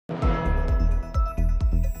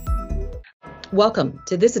Welcome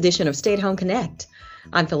to this edition of Stay at Home Connect.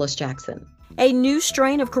 I'm Phyllis Jackson. A new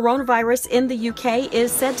strain of coronavirus in the UK is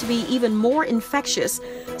said to be even more infectious,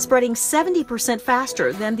 spreading 70%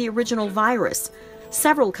 faster than the original virus.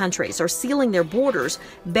 Several countries are sealing their borders,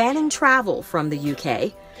 banning travel from the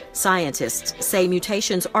UK. Scientists say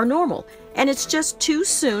mutations are normal, and it's just too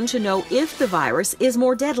soon to know if the virus is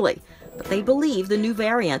more deadly. But they believe the new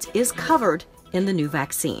variant is covered in the new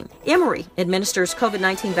vaccine. Emory administers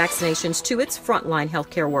COVID-19 vaccinations to its frontline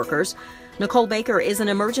healthcare workers. Nicole Baker is an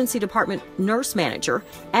emergency department nurse manager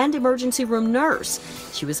and emergency room nurse.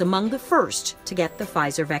 She was among the first to get the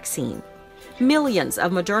Pfizer vaccine. Millions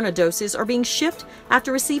of Moderna doses are being shipped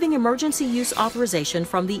after receiving emergency use authorization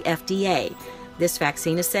from the FDA. This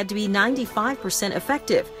vaccine is said to be 95%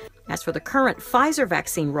 effective. As for the current Pfizer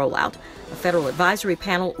vaccine rollout, a federal advisory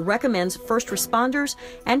panel recommends first responders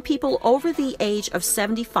and people over the age of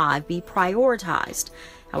 75 be prioritized.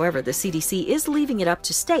 However, the CDC is leaving it up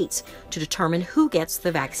to states to determine who gets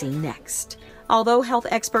the vaccine next. Although health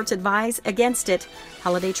experts advise against it,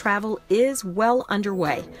 holiday travel is well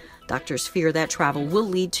underway. Doctors fear that travel will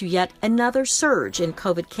lead to yet another surge in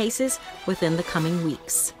COVID cases within the coming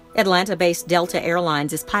weeks. Atlanta-based Delta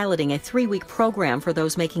Airlines is piloting a 3-week program for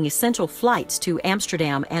those making essential flights to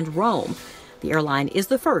Amsterdam and Rome. The airline is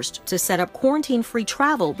the first to set up quarantine-free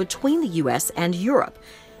travel between the U.S. and Europe.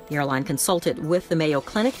 The airline consulted with the Mayo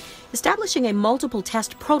Clinic, establishing a multiple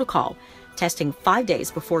test protocol, testing 5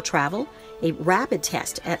 days before travel, a rapid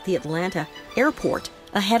test at the Atlanta airport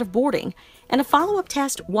ahead of boarding, and a follow-up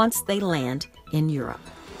test once they land in Europe.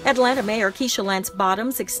 Atlanta Mayor Keisha Lance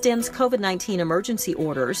Bottoms extends COVID-19 emergency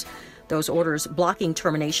orders. Those orders blocking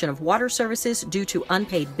termination of water services due to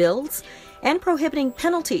unpaid bills and prohibiting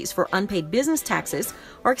penalties for unpaid business taxes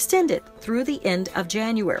are extended through the end of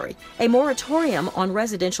January. A moratorium on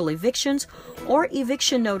residential evictions or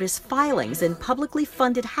eviction notice filings in publicly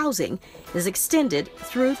funded housing is extended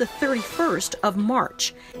through the 31st of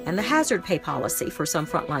March. And the hazard pay policy for some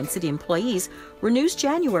frontline city employees renews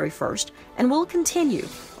January 1st and will continue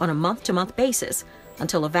on a month-to-month basis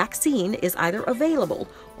until a vaccine is either available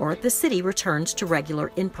or the city returns to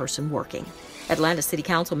regular in-person working. Atlanta City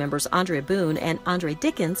Council members Andrea Boone and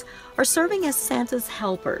Dickens are serving as Santa's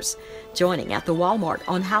helpers, joining at the Walmart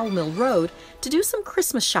on Howell Mill Road to do some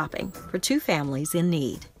Christmas shopping for 2 families in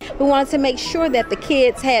need. We wanted to make sure that the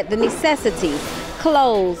kids had the necessities,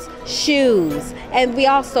 clothes, shoes, and we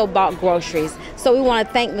also bought groceries. So we want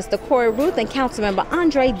to thank Mr. Corey Ruth and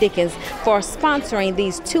Councilmember Dickens for sponsoring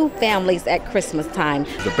these 2 families at Christmas time.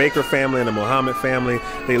 The Baker family and the Muhammad family,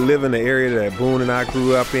 they live in the area that Boone and I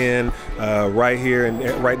grew up in,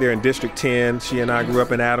 right there in District 10. She and I grew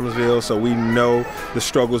up in Adamsville, so we know the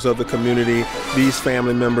struggles of the community. These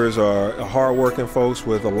family members are hardworking folks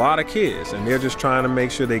with a lot of kids, and they're just trying to make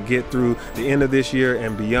sure they get through the end of this year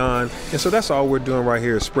and beyond. And so that's all we're doing right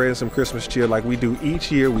here, is spreading some Christmas cheer like we do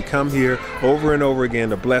each year. We come here over and over again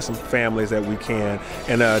to bless some families that we can,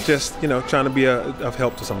 and just trying to be of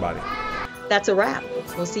help to somebody. That's a wrap.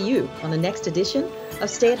 We'll see you on the next edition of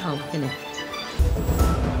Stay at Home Connect.